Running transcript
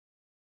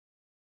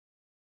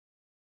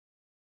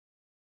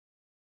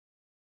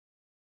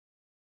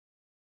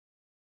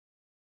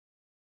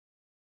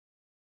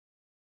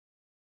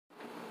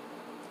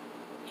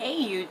Hey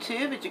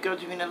YouTube, it's your girl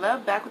Davina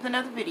Love back with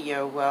another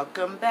video.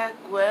 Welcome back,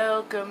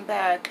 welcome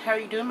back. How are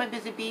you doing, my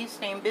busy bees?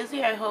 Staying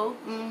busy, I hope.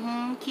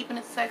 Keeping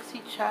it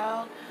sexy,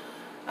 child.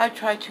 I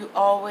try to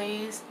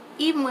always,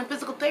 even when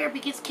physical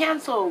therapy gets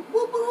canceled.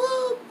 Whoop, whoop,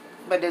 whoop.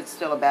 But it's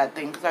still a bad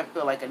thing because I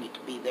feel like I need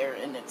to be there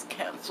and it's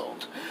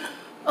canceled.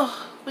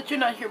 Oh, but you're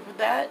not here for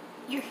that.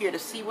 You're here to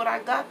see what I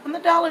got from the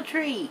Dollar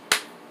Tree.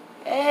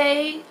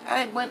 Hey,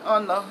 I went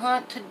on the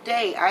hunt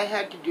today. I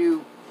had to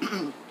do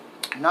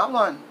not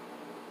one,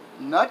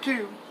 not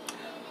two,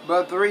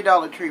 but 3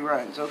 Dollar Tree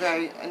runs,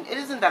 okay? And it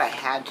isn't that I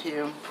had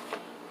to.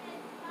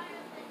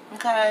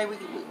 Okay,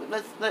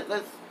 let's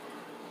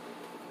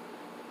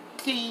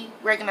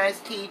recognize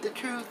the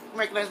truth,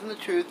 recognizing the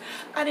truth.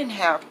 I didn't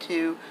have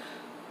to.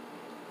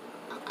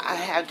 I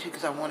had to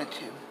because I wanted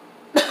to.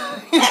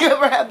 You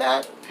ever had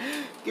that?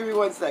 Give me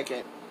 1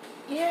 second.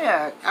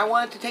 Yeah, I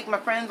wanted to take my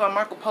friends on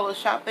Marco Polo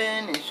shopping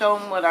and show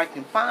them what I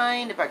can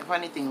find, if I can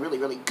find anything really,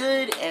 really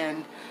good,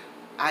 and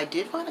I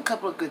did find a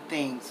couple of good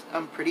things.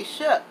 I'm pretty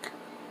shook,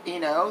 you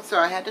know, so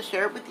I had to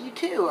share it with you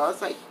too. I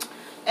was like,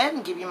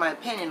 and give you my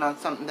opinion on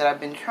something that I've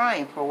been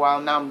trying for a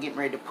while. Now I'm getting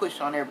ready to push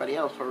on everybody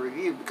else for a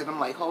review because I'm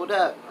like, hold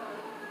up,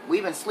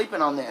 we've been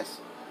sleeping on this.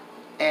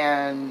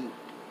 And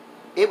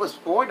it was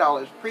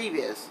 $4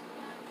 previous.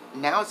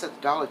 Now it's at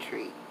the Dollar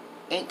Tree.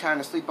 Ain't time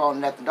to sleep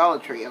on it at the Dollar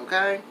Tree,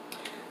 okay?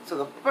 So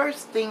the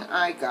first thing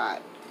I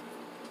got,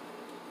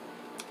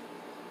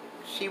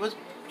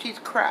 she's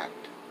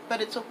cracked,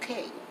 but it's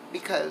okay.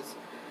 Because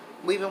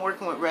we've been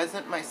working with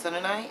resin, my son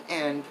and I,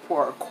 and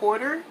for a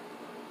quarter,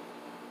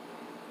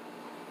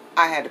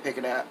 I had to pick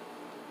it up.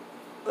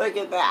 Look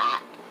at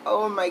that.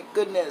 Oh my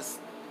goodness.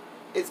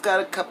 It's got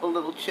a couple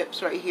little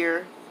chips right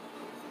here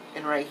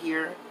and right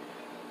here.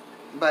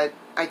 But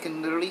I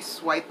can literally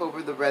swipe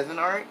over the resin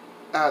art,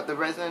 the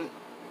resin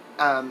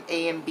A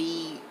and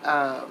B,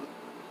 I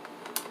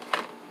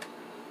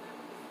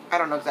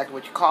don't know exactly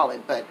what you call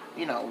it, but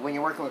you know, when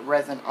you're working with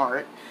resin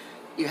art,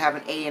 you have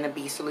an A and a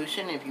B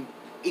solution. If you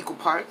equal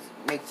parts,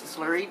 makes the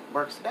slurry,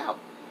 works it out.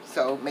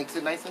 So makes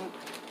it nice and,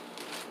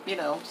 you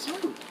know,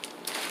 smooth.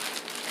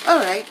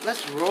 Alright,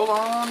 let's roll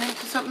on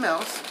into something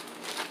else.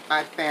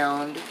 I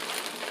found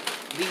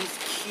these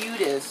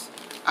cutest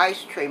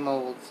ice tray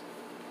molds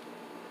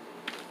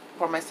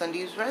for my son to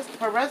use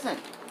for resin.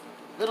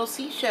 Little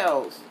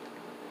seashells.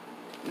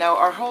 Now,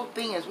 our whole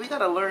thing is we got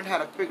to learn how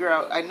to figure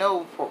out, I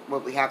know for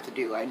what we have to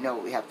do. I know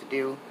what we have to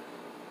do.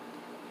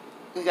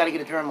 We got to get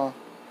a Dremel.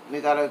 We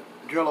got to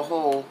drill a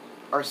hole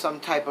or some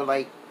type of,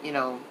 like, you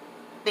know,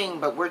 thing.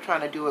 But we're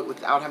trying to do it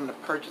without having to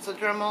purchase a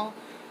Dremel.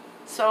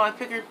 So I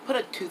figured put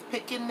a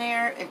toothpick in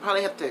there and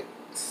probably have to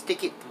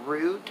stick it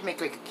through to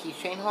make like a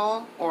keychain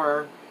hole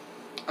or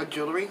a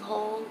jewelry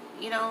hole,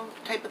 you know,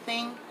 type of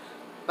thing.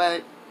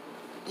 But,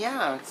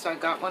 yeah, so I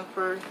got one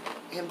for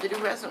him to do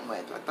resin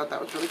with. I thought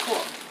that was really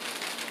cool.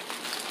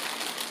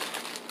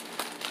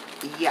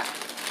 Yeah,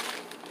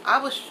 I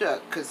was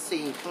shook because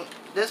see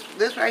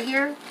this right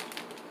here,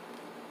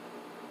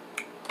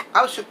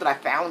 I was shook that I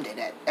found it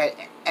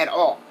at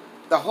all.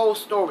 The whole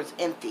store was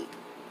empty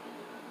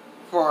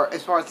for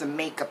as far as the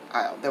makeup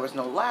aisle. There was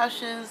no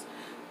lashes,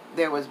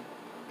 there was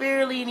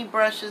barely any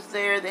brushes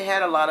there. They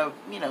had a lot of,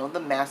 you know, the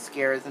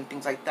mascaras and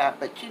things like that,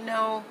 but you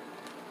know,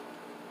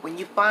 when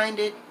you find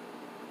it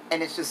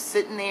and it's just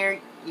sitting there,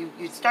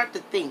 you start to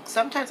think.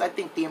 Sometimes I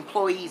think the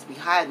employees be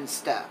hiding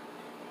stuff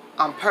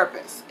on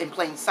purpose in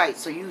plain sight,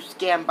 so you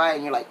scan by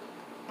and you're like,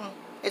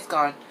 it's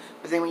gone.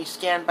 But then when you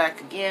scan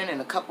back again and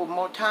a couple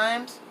more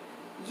times,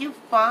 you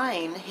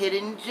find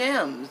hidden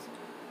gems.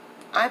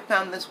 I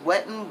found this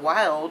Wet n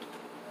Wild,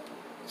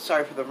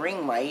 sorry for the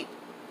ring light,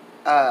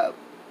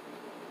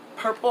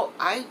 purple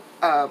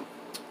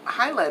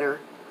highlighter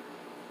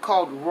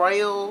called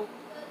Royal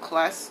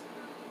Clyte,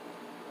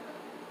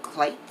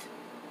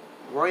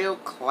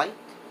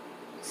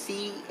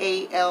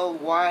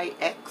 C-A-L-Y-X.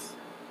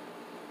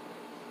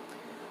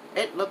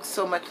 It looks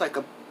so much like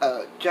a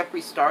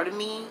Jeffree Star to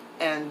me,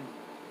 and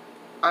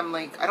I'm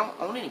like, I don't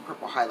own any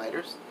purple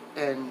highlighters,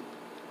 and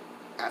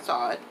that's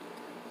odd.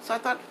 So I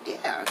thought,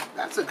 yeah,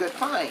 that's a good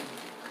find.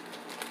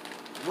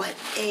 What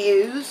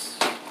else?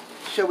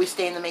 Shall we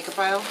stay in the makeup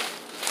aisle?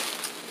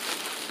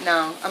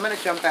 Now, I'm going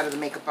to jump out of the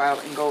makeup aisle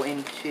and go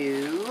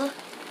into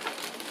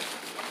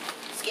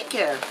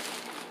skincare.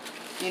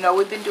 You know,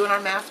 we've been doing our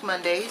Mask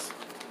Mondays,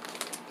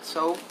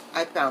 so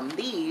I found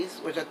these,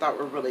 which I thought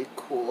were really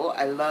cool.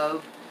 I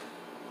love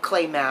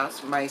clay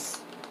masks. My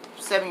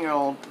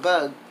 7-year-old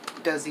Bug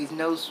does these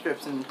nose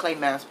strips and clay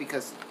masks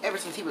because ever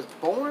since he was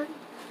born,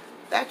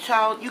 that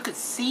child, you could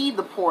see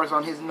the pores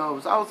on his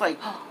nose. I was like,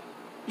 oh,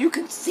 you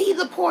can see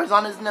the pores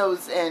on his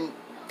nose, and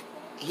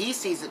he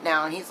sees it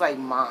now and he's like,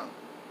 Mom,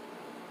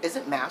 is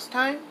it mask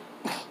time?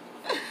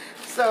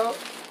 So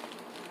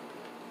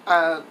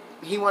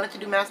he wanted to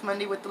do Mask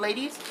Monday with the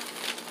ladies,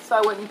 so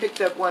I went and picked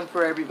up one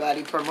for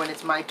everybody. For when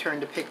it's my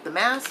turn to pick the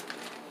mask,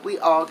 we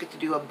all get to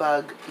do a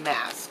bug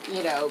mask.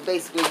 You know,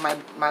 basically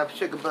my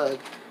sugar bug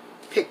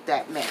picked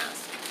that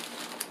mask.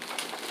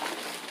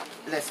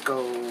 Let's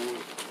go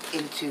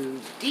into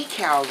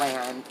decal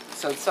land.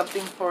 So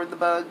something for the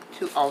bug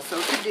to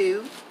also to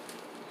do.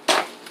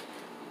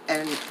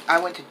 And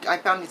I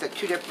found these at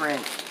 2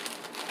 different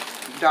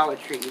Dollar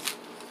Trees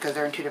because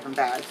they're in 2 different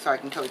bags, so I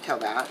can totally tell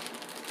that.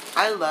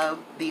 I love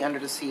the Under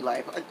the Sea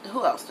life.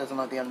 Who else doesn't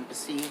love the Under the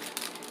Sea?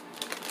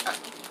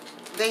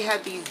 They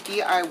had these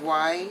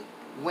DIY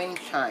wind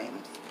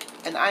chimes,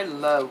 and I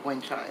love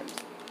wind chimes.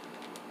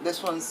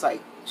 This one's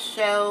like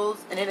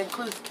shells, and it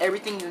includes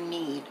everything you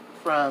need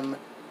from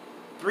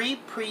 3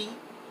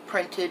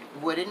 pre-printed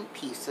wooden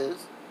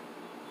pieces,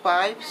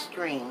 5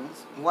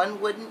 strings, 1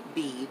 wooden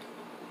bead,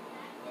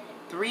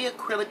 3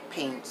 acrylic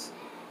paints,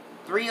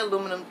 3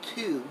 aluminum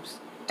tubes,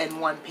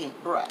 and 1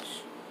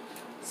 paintbrush.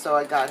 So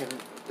I got him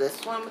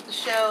this one with the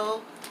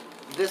shell,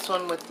 this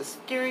one with the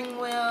steering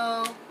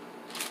wheel,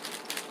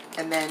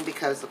 and then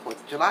because the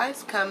 4th of July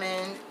is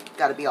coming,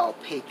 got to be all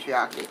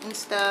patriotic and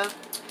stuff.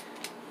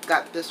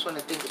 Got this one, I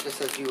think it just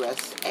says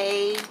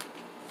USA.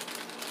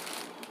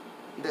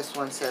 This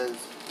one says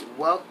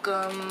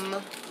welcome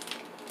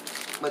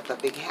with a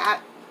big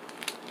hat.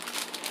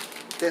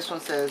 This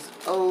one says,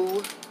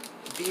 oh,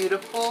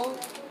 beautiful.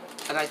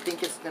 And I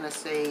think it's going to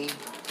say,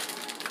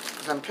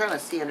 because I'm trying to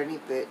see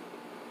underneath it,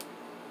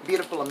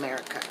 beautiful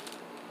America.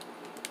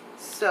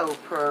 So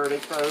pretty,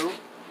 folks.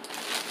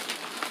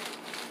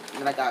 And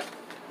then I got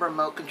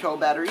remote control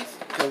batteries,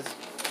 because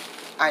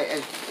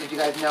as you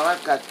guys know,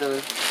 I've got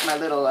my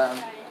little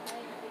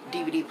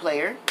DVD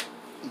player.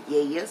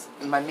 Yes,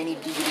 and my mini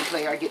DVD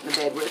player I get in the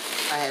bed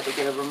with. I had to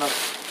get a remote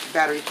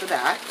battery for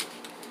that.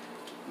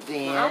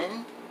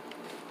 Then,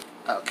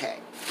 okay.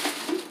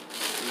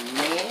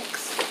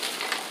 Next,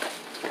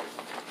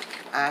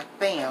 I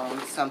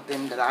found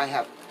something that I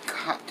have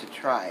got to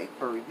try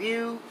for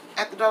review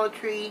at the Dollar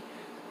Tree.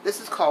 This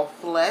is called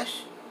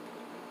Flesh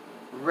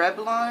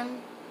Revlon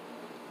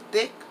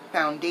Thick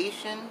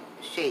Foundation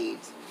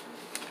Shades.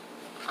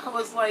 I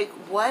was like,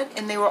 what?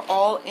 And they were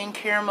all in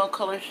caramel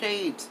color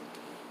shades.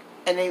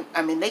 And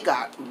they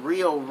got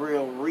real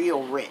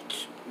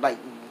rich. Like,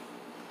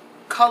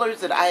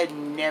 colors that I had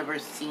never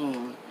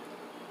seen.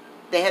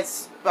 They had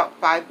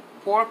about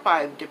 4 or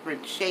 5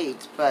 different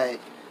shades, but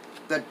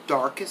the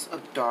darkest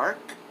of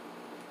dark.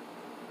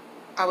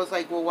 I was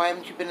like, well, why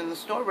haven't you been in the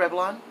store,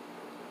 Revlon?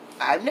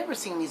 I've never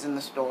seen these in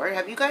the store.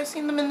 Have you guys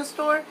seen them in the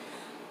store?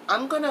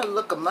 I'm going to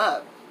look them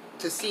up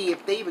to see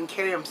if they even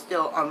carry them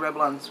still on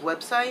Revlon's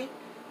website.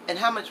 And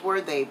how much were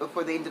they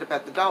before they ended up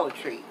at the Dollar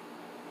Tree?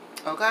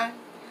 Okay?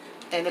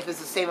 And if it's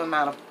the same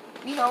amount of,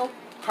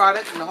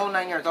 product and the whole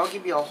 9 yards, I'll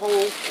give you a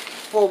whole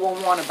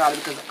 411 about it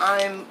because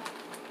I'm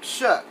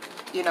shook.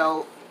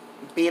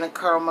 Being a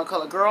caramel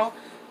color girl,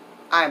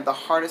 I am the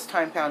hardest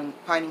time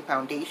finding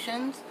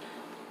foundations.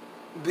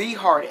 The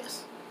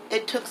hardest.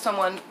 It took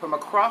someone from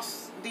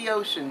across the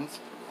oceans,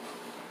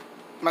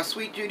 my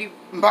sweet Judy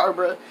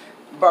Barbara's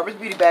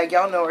Beauty Bag,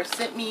 y'all know her,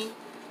 sent me,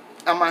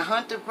 on my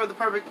hunt for the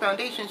perfect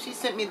foundation, she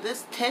sent me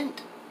this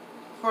tint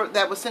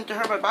that was sent to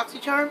her by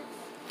BoxyCharm.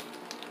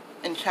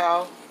 And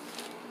child,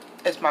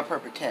 it's my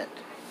perfect tint.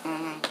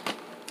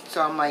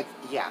 So I'm like,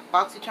 yeah,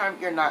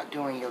 BoxyCharm, you're not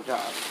doing your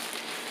job.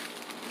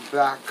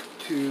 Back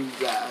to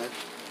the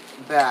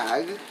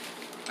bag.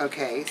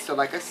 Okay, so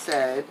like I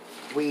said,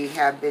 we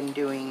have been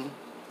doing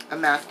a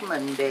Mask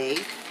Monday.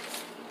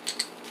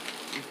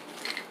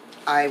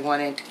 I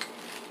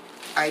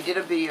did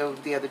a video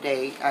the other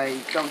day.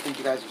 I don't think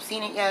you guys have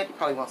seen it yet. You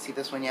probably won't see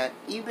this one yet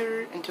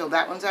either until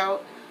that one's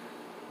out.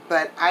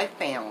 But I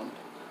found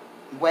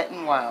Wet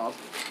n Wild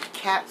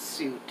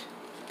Catsuit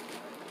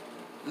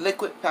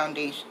liquid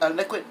foundation,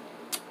 liquid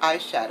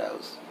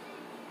eyeshadows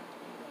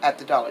at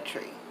the Dollar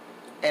Tree.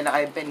 And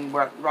I've been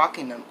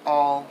rocking them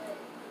all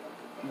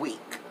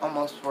week,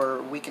 almost for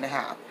a week and a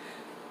half.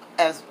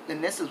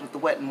 And this is with the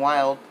Wet n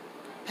Wild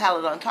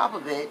palette on top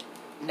of it.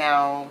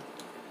 Now,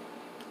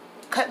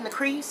 cutting the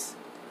crease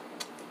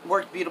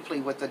worked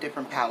beautifully with a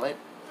different palette.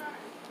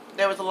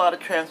 There was a lot of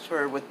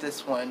transfer with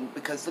this one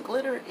because the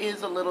glitter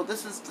is a little,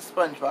 this is the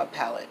SpongeBob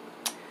palette.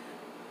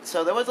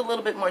 So there was a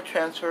little bit more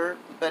transfer,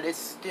 but it's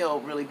still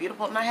really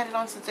beautiful. And I had it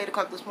on since 8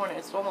 o'clock this morning.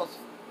 It's almost,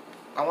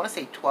 I want to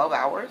say 12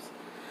 hours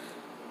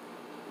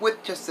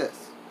with just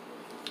this.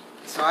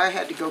 So I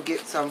had to go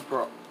get some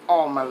for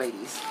all my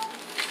ladies.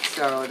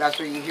 So that's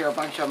where you hear a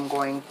bunch of them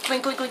going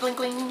clink, clink, clink,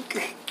 clink,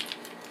 clink.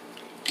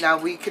 Now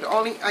I could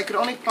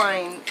only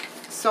find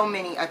so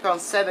many. I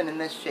found 7 in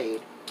this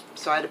shade.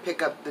 So I had to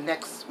pick up the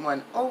next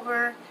one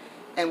over.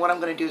 And what I'm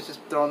going to do is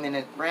just throw them in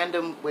at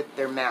random with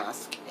their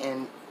mask.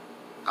 And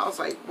I was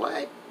like,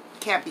 what?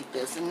 Can't beat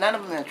this. And none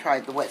of them had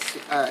tried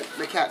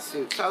the cat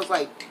suit. So I was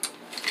like,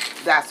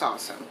 that's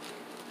awesome.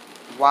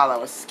 While I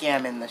was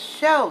scamming the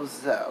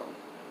shelves, though,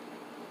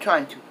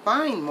 trying to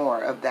find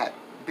more of that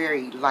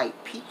very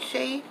light peach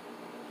shade,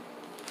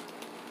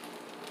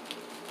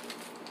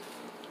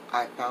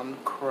 I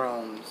found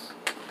chromes.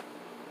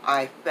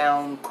 I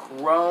found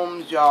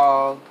chromes,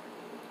 y'all,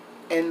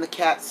 in the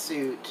cat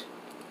suit.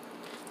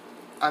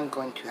 I'm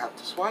going to have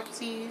to swatch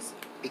these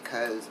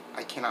because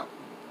I cannot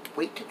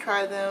wait to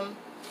try them.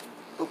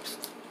 Oops.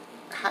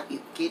 How do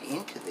you get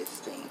into this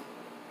thing?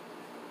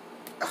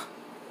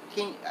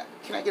 Can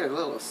I get a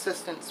little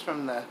assistance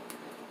from the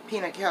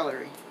peanut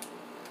gallery?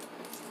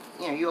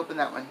 You open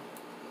that one.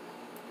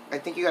 I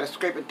think you got to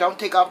scrape it. Don't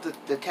take off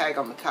the tag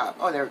on the top.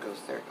 Oh, there it goes.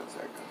 There it goes.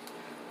 There it goes.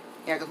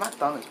 Yeah, because my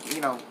thumb is,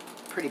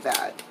 pretty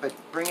bad. But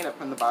bring it up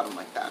from the bottom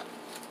like that.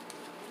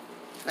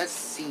 Let's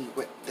see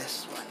what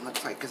this one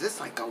looks like. Because it's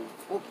like the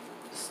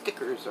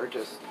stickers are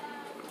just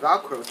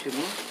Velcro to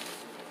me.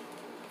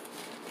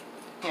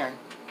 Here.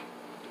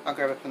 I'll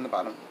grab it from the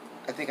bottom.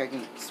 I think I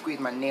can squeeze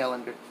my nail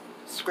under,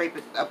 scrape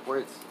it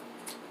upwards.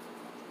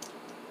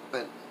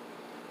 But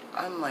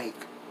I'm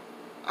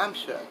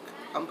shook.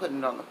 I'm putting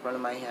it on the front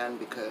of my hand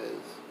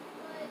because,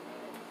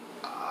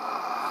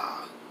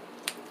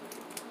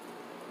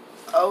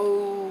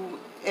 oh,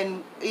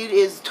 and it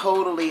is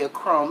totally a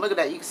chrome. Look at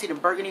that. You can see the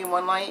burgundy in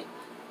one light,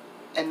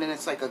 and then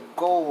it's like a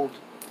gold,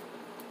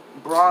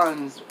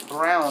 bronze,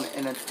 brown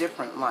in a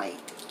different light.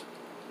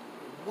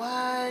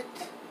 What?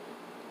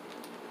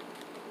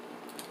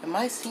 Am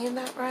I seeing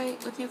that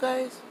right with you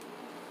guys?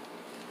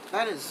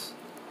 That is,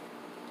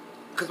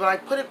 because when I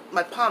put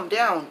my palm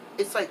down,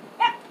 it's like,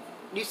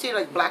 you see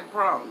like black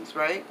bronze,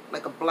 right?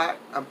 Like a black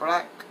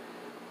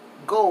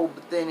gold,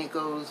 but then it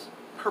goes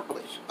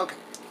purplish. Okay,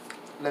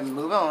 let me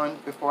move on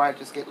before I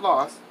just get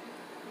lost.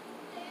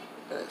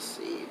 Let's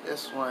see,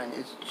 this one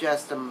is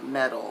just a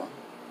metal.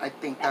 I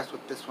think that's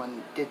what this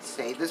one did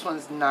say. This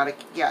one's not a,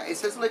 yeah, it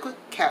says liquid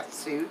cat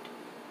suit.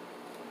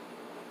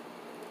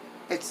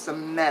 It's a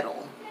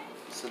metal.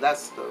 So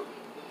that's the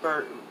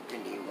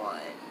burgundy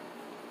one.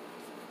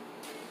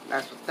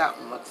 That's what that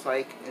one looks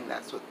like, and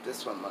that's what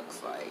this one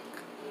looks like.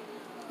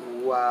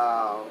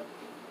 Wow.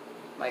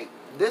 Like,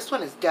 this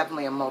one is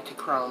definitely a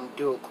multi-chrome,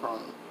 dual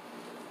chrome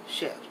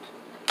shift.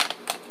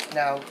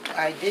 Now,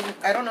 I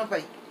don't know if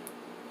I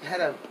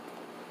had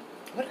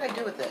what did I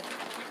do with it?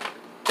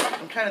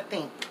 I'm trying to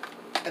think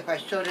if I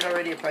showed it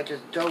already, if I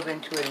just dove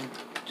into it and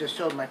just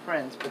showed my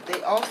friends. But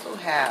they also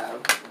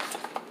have,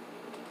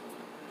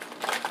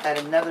 at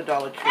another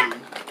Dollar Tree,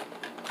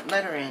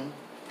 lettering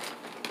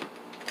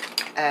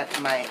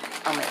on my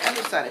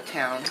other side of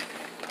town.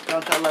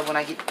 Don't y'all love when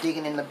I get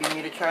digging in the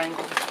Bermuda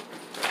Triangle?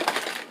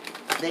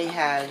 They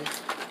had,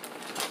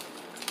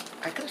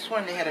 I could have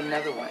sworn they had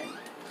another one.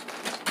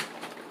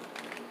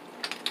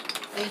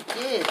 They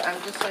did. I'm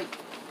just like,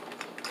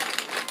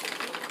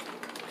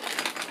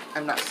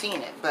 I'm not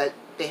seeing it, but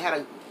they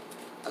had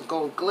a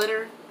gold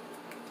glitter.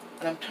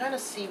 And I'm trying to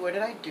see, what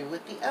did I do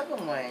with the other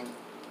one?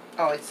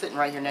 Oh, it's sitting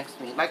right here next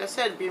to me. Like I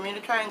said,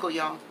 Bermuda Triangle,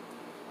 y'all.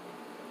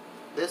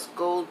 This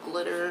gold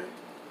glitter,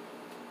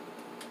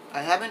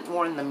 I haven't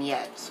worn them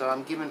yet, so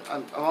I'm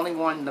only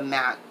worn the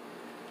matte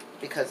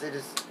because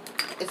it's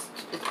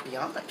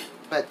beyond.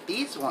 But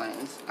these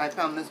ones, I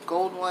found this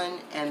gold one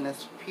and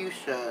this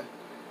fuchsia,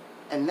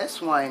 and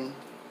this one,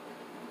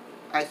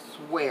 I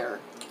swear,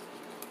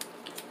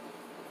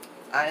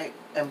 I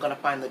am gonna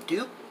find the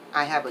dupe.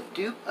 I have a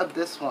dupe of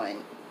this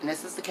one, and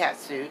this is the cat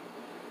suit,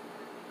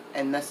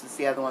 and this is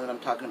the other one that I'm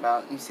talking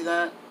about. You see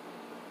that?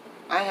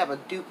 I have a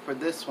dupe for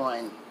this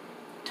one.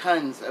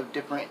 Tons of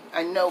different,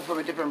 I know from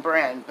a different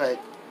brand, but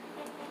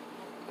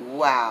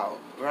wow,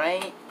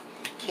 right?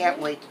 Can't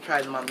wait to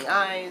try them on the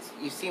eyes.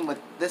 You see what,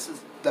 this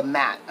is the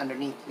matte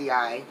underneath the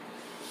eye.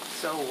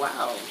 So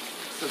wow.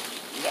 So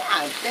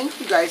yeah, thank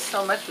you guys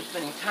so much for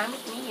spending time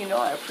with me.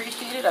 I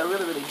appreciate it. I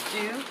really, really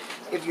do.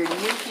 If you're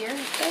new here,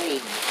 hey,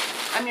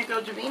 I'm your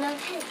girl Javina,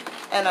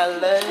 and I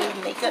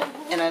love makeup,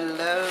 and I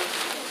love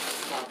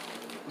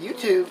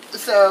YouTube.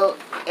 So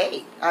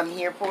hey, I'm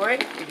here for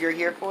it. If you're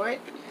here for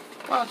it,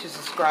 why don't you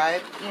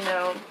subscribe,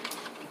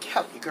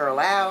 help your girl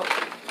out,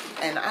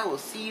 and I will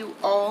see you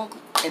all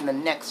in the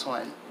next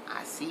one.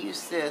 I see you,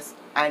 sis.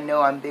 I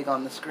know I'm big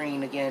on the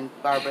screen again.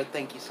 Barbara,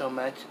 thank you so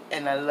much,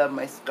 and I love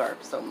my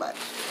scarf so much.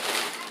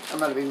 I'm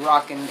going to be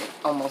rocking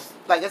almost,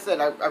 like I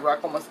said, I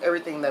rock almost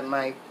everything that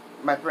my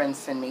friends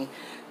send me,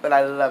 but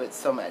I love it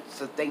so much.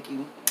 So thank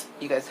you.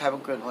 You guys have a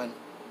good one.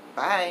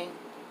 Bye.